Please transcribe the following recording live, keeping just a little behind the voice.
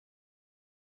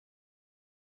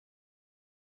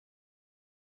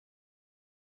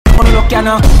wanna look ya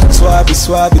now. Swabby,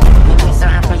 swabby.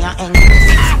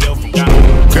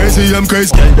 Crazy, I'm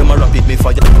crazy. Tell them I rap it me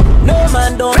for you. No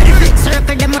man don't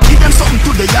circle them. Give them something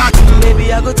to the yard.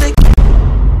 Maybe I go take.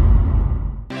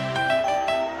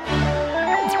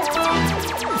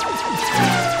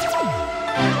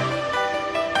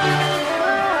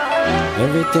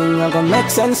 Everything I gonna make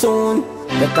sense soon.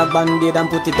 Take a band-aid and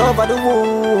put it over the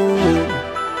wound.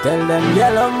 Tell them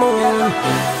yellow moon.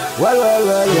 Well.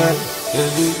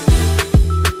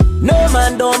 No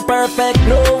man don't perfect.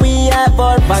 No, we have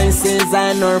our vices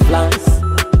and our flaws.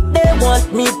 They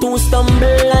want me to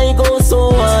stumble. I go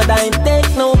so hard, I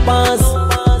take no pass.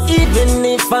 Even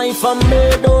if I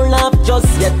fumble, don't laugh just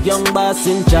yet. Young boss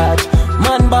in charge.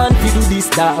 Man born to do this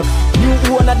dark.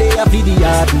 You wanna day a video.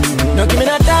 Now give me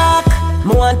no talk.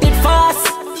 Me want it fast.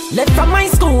 Left from my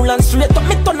school and straight up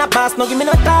me turn a boss. Now give me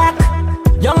no talk.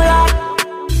 Young lad,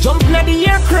 jump in the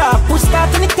aircraft. Push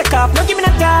start and it take off. Now give me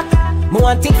no talk. Me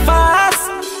want it fast.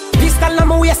 Pistol on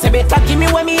my waist, you better give me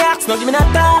when me ask. Now give me no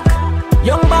talk.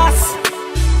 Young boss.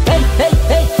 Hey.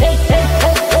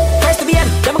 Rise to the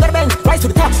end, them got a bend. Rise to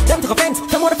the top, them took offense.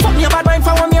 Them wanna fuck me a bad mind,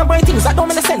 for me and bright things that don't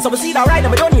make sense. So we see that right and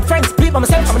we don't need friends. Believe by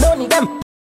myself and we don't need them.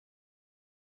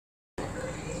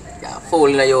 Yeah, fool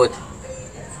in the youth.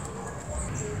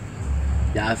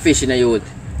 Yeah, fish in the youth.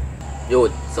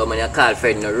 So many call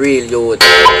friend no real youth.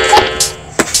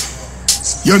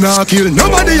 You not kill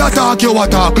nobody attack, you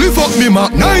attack. Lift up me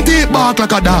Mac 90 bark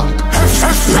like a dog.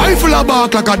 Rifle a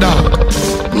bark like a dog.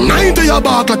 90 a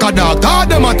bark like a dog. Talk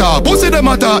them attack, pussy them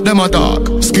attack, them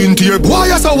attack. Skin to your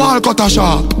boy as a wall cut a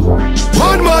sharp.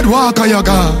 One mad walk on your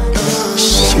gun.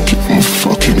 Sick of my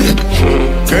fucking head.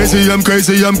 Crazy, I'm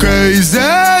crazy, I'm crazy.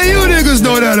 You niggas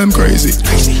know that I'm crazy.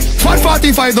 Fat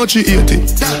 45 don't she 80.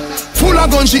 Full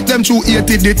of gun shit them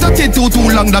 280. The 32 too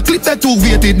long, the clip that too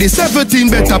weighted. The 17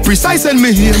 better precise and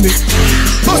me hear me.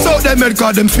 Bust out them head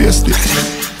cause them faced it.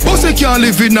 Pussy can't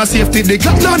live in no safety. The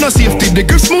clock no safety. The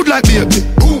grip smooth like baby.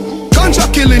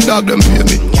 Contract killing dog them pay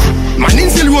me. Man in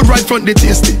still road right front the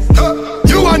tasty.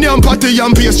 You and your patty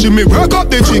and pastry. Me work up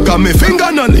the chick and me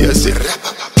finger no lazy.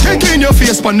 Kick in your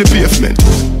face on the pavement.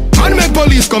 Man make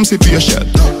police come see patient.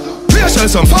 Patient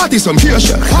some 40 some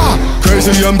patient.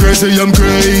 Crazy, I'm crazy, I'm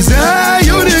crazy.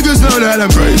 You niggas know that I'm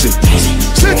crazy.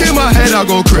 Sick in my head I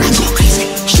go crazy.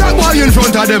 Shot boy in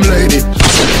front of them lady.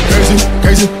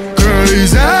 Crazy.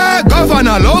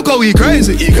 Governor loco we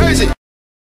crazy. He crazy.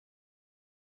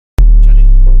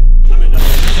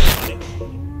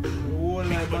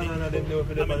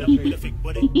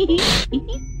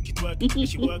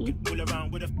 She working, pull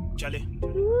around with a Charlie.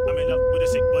 I'm in love with a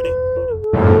sick body,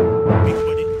 big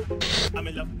body. I'm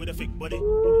in love with a fake body.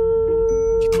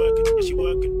 She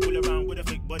working, pull around with a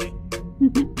fake body,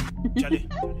 Charlie.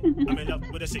 I'm in love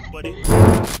with a sick body,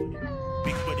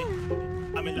 big body.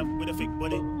 I'm in love with a fake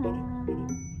body.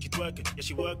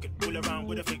 She working, pull around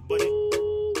with a fake body.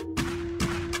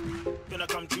 Gonna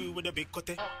come through with a big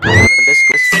cutie.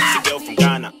 Sexy girl from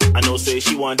Ghana, I know say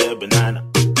she want a banana.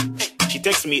 She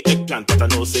text me eggplant, but I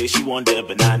know say she want a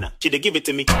banana. She dey give it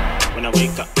to me when I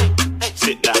wake up.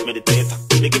 Sit like meditator.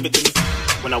 She dey give it to me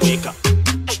when I wake up.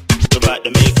 Without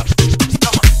the makeup.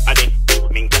 I think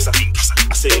minkasa.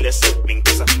 I say less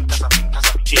minkasa.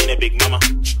 She ain't a big mama,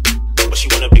 but she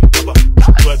want a big papa.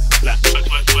 Twerk like,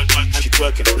 and she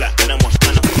twerking like, and I'm one.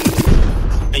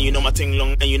 And you know my ting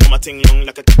long,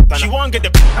 like a katana. She won't get the,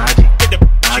 get the.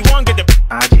 She won't get the,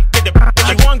 get the.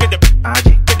 She won't get the,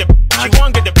 get the. She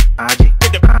won't get the,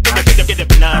 get the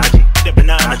banana, get the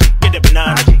banana, get the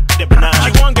banana, get the banana.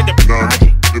 She won't get the banana, she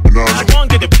won't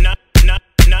get the banana.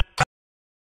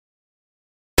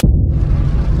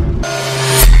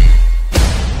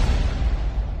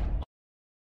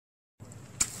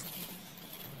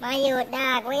 My youth,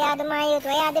 dog. Where are the my youth?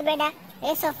 Where are the brother?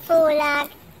 You're so fool, dog.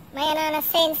 Man, on a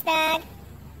sense, dog.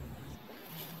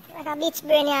 Like a bitch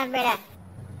brain, you have, brother.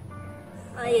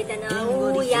 My youth,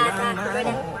 no, yeah, talk,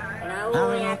 brother.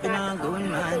 No, yeah, talk.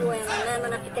 Man,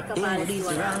 I take a ball, this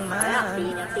wrong man.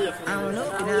 I'm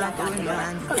looking at a good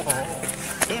man.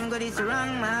 Them good is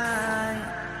wrong man.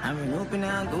 I'm looking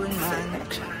at a good man.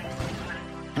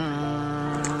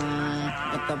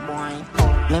 What the boy?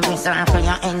 Me whistle for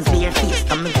your ends for your face.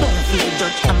 And me don't fear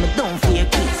judge and me don't fear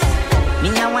kiss. Me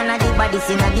not one of the bodies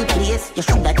in the place. You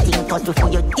shoulda think twice before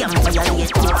you damn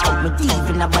violate. Me deep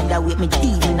in a bad way, me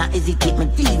deep in a hesitate. Me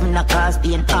deep in a cause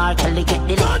pain hard till they get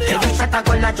delayed. Every shot I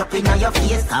go la drop in your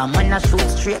face. Come on, I shoot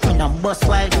straight, me no bust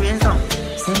while grains on.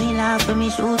 Say me laugh when me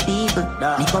shoot people.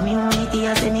 Me community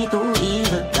I say me too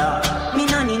evil. Me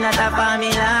no need not a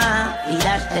formula. We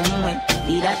dash them with,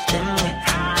 we dash them with.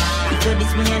 If do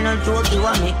this, me ain't no joke. You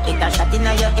want me take a shot in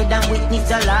your head and witness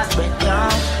your last breath. Yo,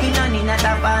 you don't need that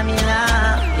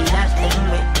formula. Be that thing,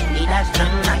 be that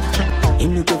strong.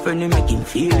 Him look up friend, make him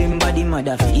feel him body,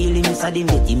 mother feel him. So him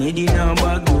get him made in a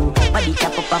bag. Body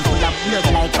tap up and full of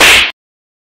blood like.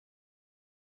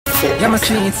 Yeah, my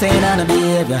street saying on a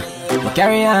behavior. But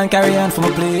carry on for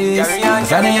my place.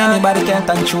 Cause I know anybody can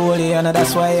control it. And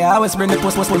that's why I always bring the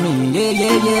post with me.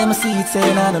 Yeah, my street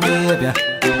saying on a behavior.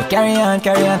 But carry on,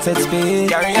 set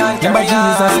space. Remember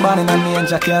Jesus born in a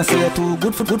manger. Can't say too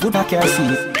good for good, I can't see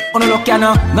it. On the look, you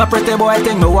know, no pretty boy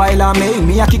thing, me while I make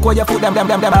me a kick where you put them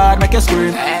hard, make you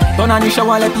scream. Turn on the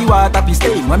shower, let the water be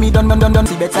stay. When me done,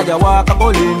 see better you walk a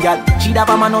bowling, girl. She da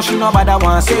man, no she no bother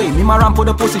want say. Me ma ramp for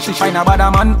the pussy, she shine a bad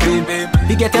man pain.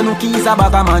 He get no keys, a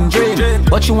bag a man drain.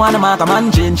 But she wanna mark a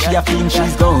man Jane, she a fiend,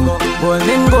 she's gone.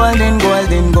 Golden, girl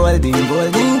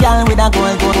with a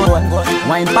gold.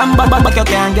 Wine pam, but you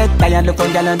can't get tired. Look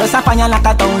on girl and just a fire like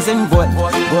 1,000 volt.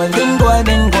 Golden girl,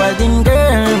 golden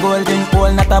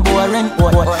pole, not a boring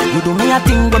pole. You do me a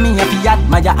thing, but me a fi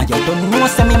admire. And you don't know,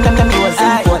 say me wasn't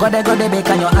pole. Go the bake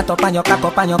and you hot up and you cock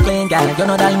up and you clean, girl. You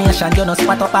know Dalmatian, you know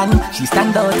spot up and she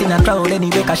stand out in a crowd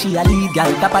anyway, cause she a lead,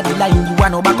 girl. Top of the line, you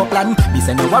want no backup plan. Me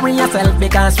say no worry yourself,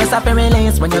 because stress up every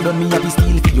lanes. When you done me a be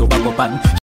steal for your backup and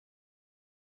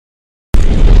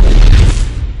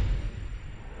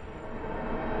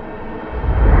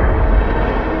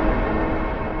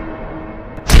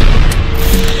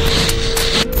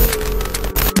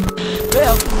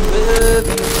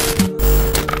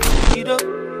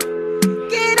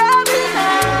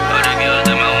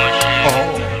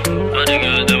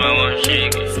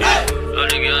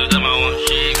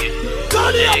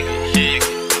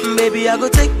baby, I go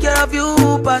take care of you,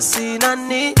 passing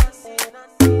on it.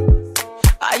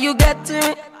 Are you getting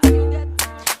me?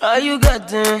 Are you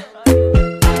getting me?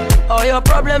 All your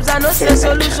problems are no say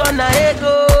solution, I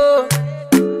go.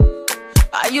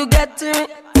 Are you getting me?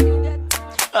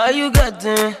 Are you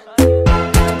getting me?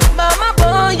 Mama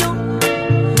boy,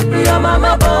 your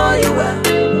mama boy, you well.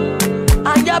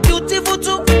 And you're beautiful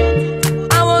too.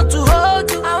 I want to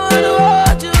hold you, I want to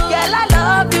hold you. Girl, I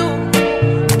love you.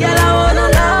 Girl, I wanna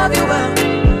love you well.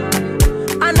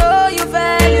 I know you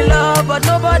fell in love, but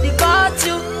nobody caught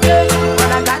you.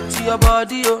 When I got to your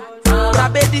body, oh,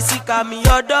 Rabedi sika me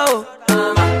your door.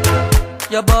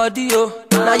 Your body, oh,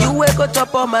 now you wake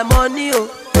up on my money, oh.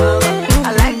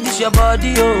 I like this your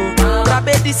body, oh.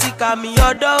 Rabedi sika me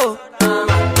your door.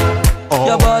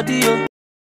 Your body, oh.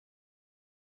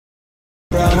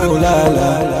 Oh la la,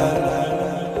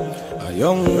 a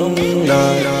young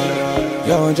lad,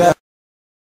 young Jack.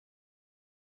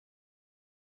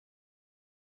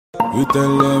 You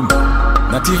tell them,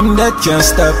 not even that can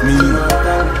stop me.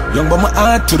 Young but my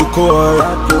heart to the core.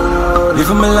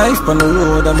 Living my life on the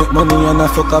road, I make money and I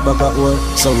fuck up back at work.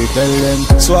 So we tell them,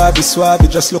 Swabby,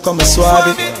 just look on my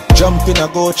Swabby. Jump in a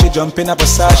Gucci, jump in a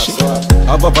Versace.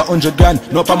 Above 100 grand,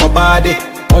 no for my body.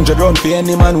 100 round for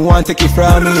any man who want take it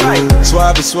from me.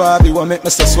 Swabby, what make me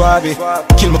so Swabby?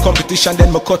 Kill my competition,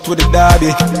 then me cut with the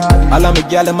derby. All of me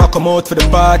gal them a come out for the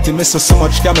party. Me so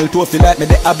much camel toe feel like me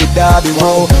the Abu Dhabi.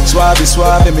 Wow,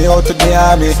 Swabby, me out to the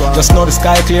army. Just know the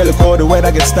sky clear, look how the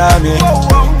weather gets stormy.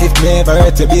 If me ever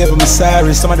hurt you, baby, me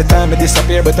sorry. Some of the time me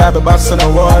disappear, but I be back, so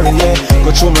no worry, yeah.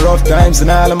 Go through my rough times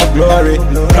and all of my glory.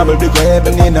 Probably go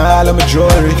heaven in all of my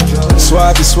jewelry.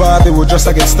 Swabby, we just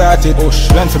a get started.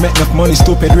 Plan for make enough money,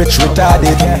 stupid, rich,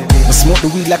 retarded. I smoke the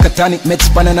weed like a tonic, med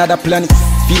span another planet.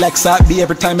 Feel like Saturday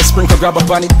every time I sprinkle, grab a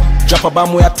panic. Drop a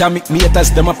bomb with atomic, me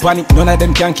haters them a panic. None of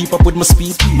them can keep up with my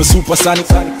speed, my supersonic.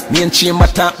 Me and chain my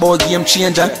talk about game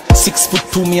changer.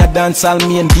 6'2", me a dance all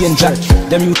me in danger.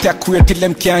 Them you take queer till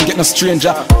them can't get no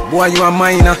stranger. Boy you a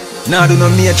minor, nah do no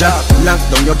major. Lock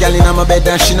down your gal in my bed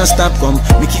and she no stop come.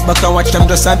 Me keep back and watch them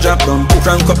just a drop down.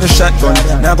 Crank up the shotgun,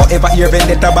 now go ever hear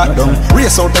vendetta back down.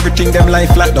 Race out everything them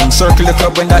life flat down. Circle the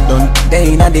club when that done.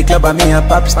 They inna the club and me a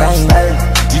pop style.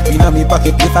 Deep inna me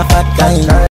pocket with a fat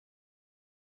kind.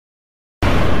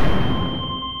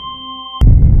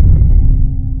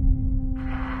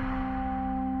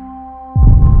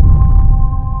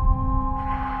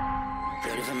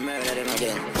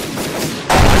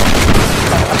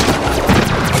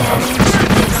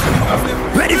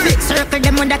 Ready fit circle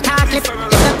them with a car clip.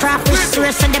 It's a crawfish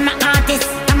race so them a artist.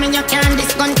 I mean you can't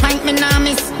this gun point me nah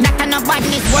miss. That a no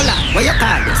badness. Voila, what you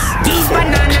call this? These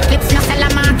banana clips no sell a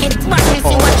market. But me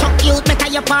see what chuck youth make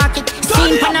a your pocket.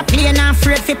 Seen pan a plane and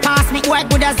afraid fi pass me. Boy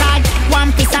good as hard,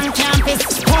 one piece on campus.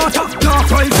 Caught up, no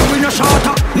cry so we no short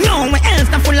up. No, we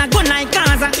else not full of gun like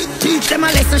Gaza. Teach them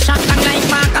a lesson shotgun like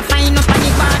Marker. Find up on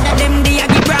the border, them the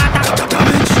Gibraltar.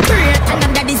 Great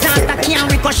another disaster,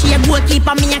 can't ricochet.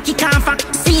 Goalkeeper me a kick off a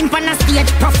scene pan a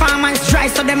stage. Performance dry,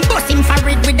 so them bust him for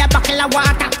it with a buckle of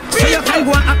water. So you can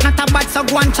go and act not a bad, so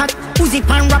go and chat. Uzi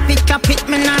pan rap it, cap it,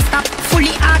 me non stop.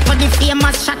 Fully hard for the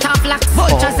famous shut off like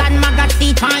vultures and maggot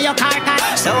feet on your car cat.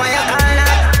 So what you call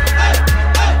that?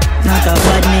 Not a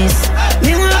badness.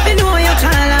 Me want to know what you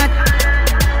call that.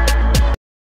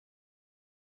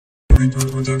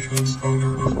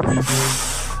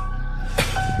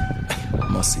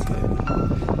 Massive.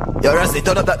 Yo, Rasty,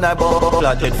 turn up that night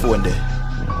flat headphone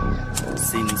there.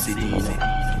 Sin City.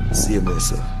 See me,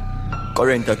 sir.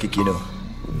 Current a kick, you know.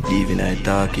 Leaving and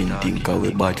talking, think how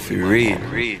we bad for real.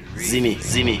 Zimmy.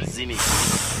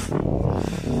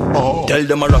 Oh. Tell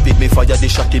them I rap it, me fire, they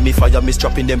shot in me fire. Me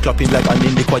strapping them clapping like I'm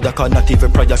in the choir. Cannot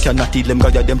even prayer, cannot heal them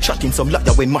gaya. Them chatting some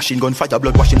liar when machine gun fire.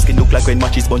 Blood washing skin look like when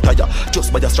matches bun tire.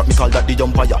 Just by the strap me call that the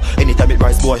umpire. Anytime it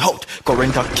rise boy out,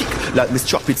 current a kick like me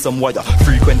strap it some wire.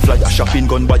 Frequent flyer, shopping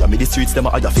gun buyer. Me the streets them a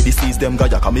higher, for the seas them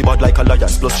gaya. Cause me bad like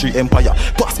alliance plus 3 empire.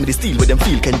 Pass me the steel with them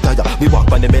feel can tire. Me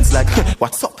walk on them ends like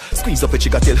what's up? Squeeze up a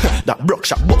chica tail. That broke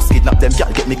shot box kidnap them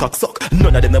gal get me cock suck.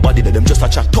 None of them nobody them just a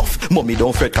chat tough. Mommy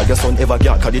don't fret cause your son ever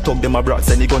gal. Cause they talk them abroad,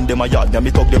 send the gun them a yard. Now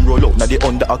me talk them roll out, now they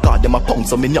under a car. Them a pound,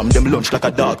 so me yam them lunch like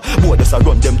a dog. Boy just a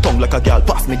run them tongue like a gal.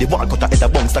 Pass me the wall, cut a head a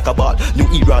bounce like a ball. New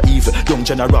era evil, young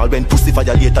general. When pussy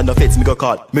violate and the feds me go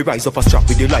call. Me rise up a strap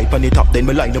with the light on the top. Then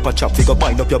me line up a chop, figure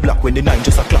bind up your block. When the 9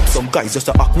 just a clap, some guys just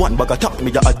a act one bag a top.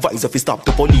 Me a advise if you stop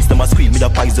the police, them a scream. Me a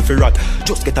pies if you rat.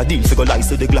 Just get a deal, figure lies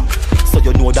to the Glock. So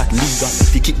you know that legal.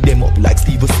 If you kick them up like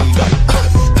Steven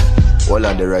Seagal. All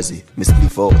on the Razzie, me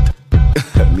spliff out.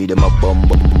 Me them a bum.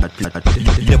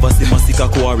 Never see my sick a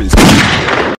quarrels.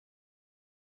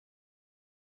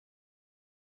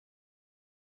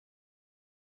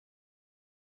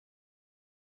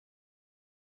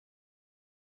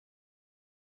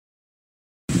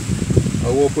 I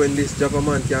hope when this Japa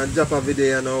man can Japa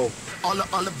video now. All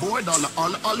aboard,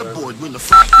 all aboard. When the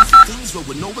fight things where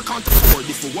we know we can't afford.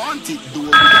 If we want it, do it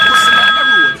with the hustle on the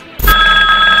road.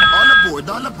 All aboard,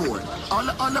 all aboard.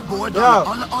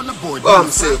 All aboard. Go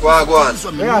say, go on.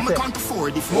 We can't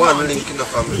afford. If we want link in the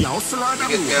family. We hustle on the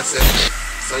Get me a road. set.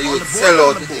 So you would sell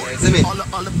out the thing, see me?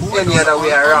 Any other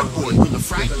way around. When the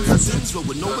fight things where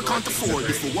we know we can't afford.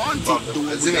 If we want it, do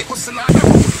it with the hustle on the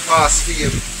road. Fast for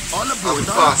him. All aboard,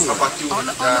 fast all aboard,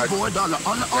 opportunity.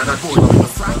 all aboard. When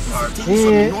the fight things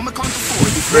where we know we can't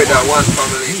afford. If we Brother, want one it,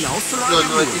 family. we hustle on Don't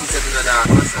the know road. things that in the dark.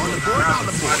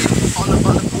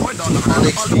 The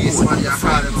next piece, man, you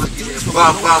call them and give them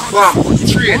bam.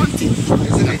 Straight.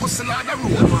 Isn't it?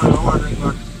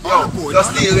 Yo,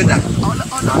 just deal with that.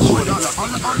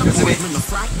 Isn't it?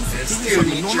 Still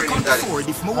need training, daddy.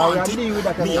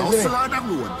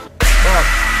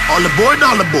 All aboard,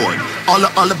 all aboard. All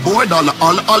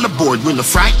aboard. When the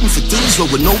frightened for things where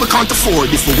we know we can't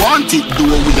afford. If we want it, do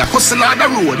it with a hustle on the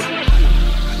road.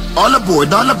 All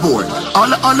aboard. All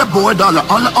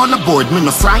aboard. Me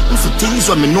no frightened for things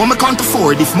when me know me can't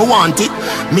afford. If me want it,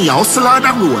 me a hustle on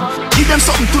the road. Give them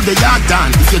something to the yard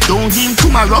done. If you don't give him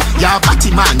tomorrow, you're a batty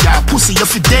man, you're a pussy,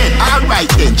 if you dead. Alright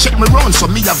then, check me round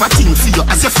so me have a thing for you.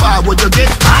 As you forward you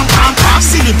get pam.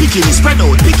 Silly picking it, spread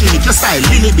out, picking it, your style,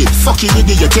 little bit. Fucking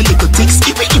idiot, your little ticks.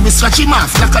 If it scratch him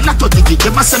off like a lot of digit.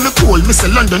 Them a say me cool, me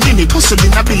say London in it.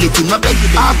 Hustling ability, my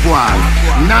baby. Ah boy,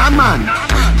 nah man.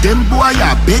 Them boy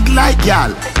are big like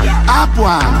y'all. Ah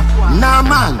boy, nah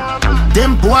man.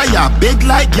 Them boy are big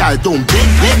like y'all. Don't big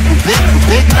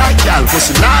like y'all.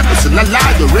 Hustle la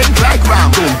you ring like ram.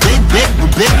 Don't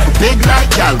big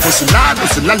like y'all. Hustle la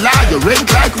you ring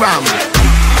like ram.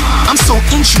 I'm so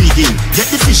intriguing. Get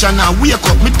the fish and now wake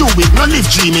up, me do it. No live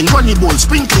dreaming. Money bone,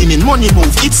 spring cleaning, money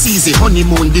move. It's easy.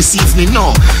 Honeymoon this evening,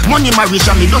 no. Money marriage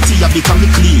and me dirty, I become me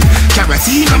clean.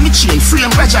 Carotene and me chain,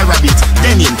 frame Raja Rabbit.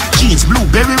 Denim, jeans,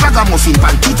 blueberry ragamuffin,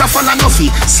 pantita falanofi.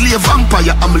 Slave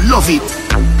vampire, I'm love it.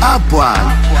 Ah boy,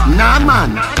 nah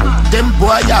man. Them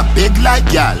boy are big like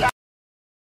y'all.